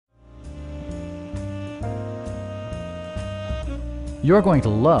You're going to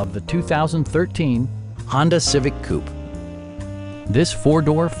love the 2013 Honda Civic Coupe. This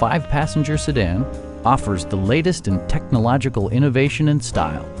four-door, five-passenger sedan offers the latest in technological innovation and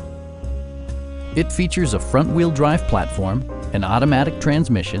style. It features a front-wheel drive platform, an automatic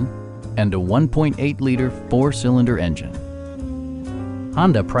transmission, and a 1.8-liter four-cylinder engine.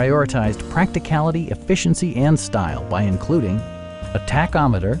 Honda prioritized practicality, efficiency, and style by including a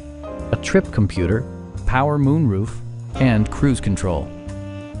tachometer, a trip computer, power moonroof, and cruise control.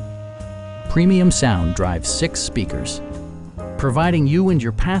 Premium sound drives 6 speakers, providing you and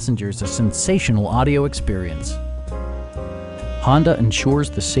your passengers a sensational audio experience. Honda ensures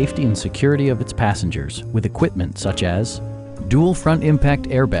the safety and security of its passengers with equipment such as dual front impact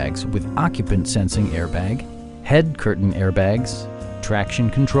airbags with occupant sensing airbag, head curtain airbags, traction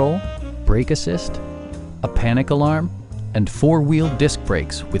control, brake assist, a panic alarm, and four-wheel disc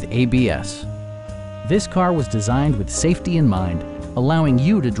brakes with ABS. This car was designed with safety in mind, allowing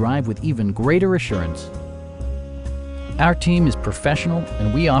you to drive with even greater assurance. Our team is professional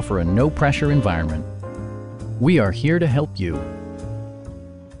and we offer a no-pressure environment. We are here to help you.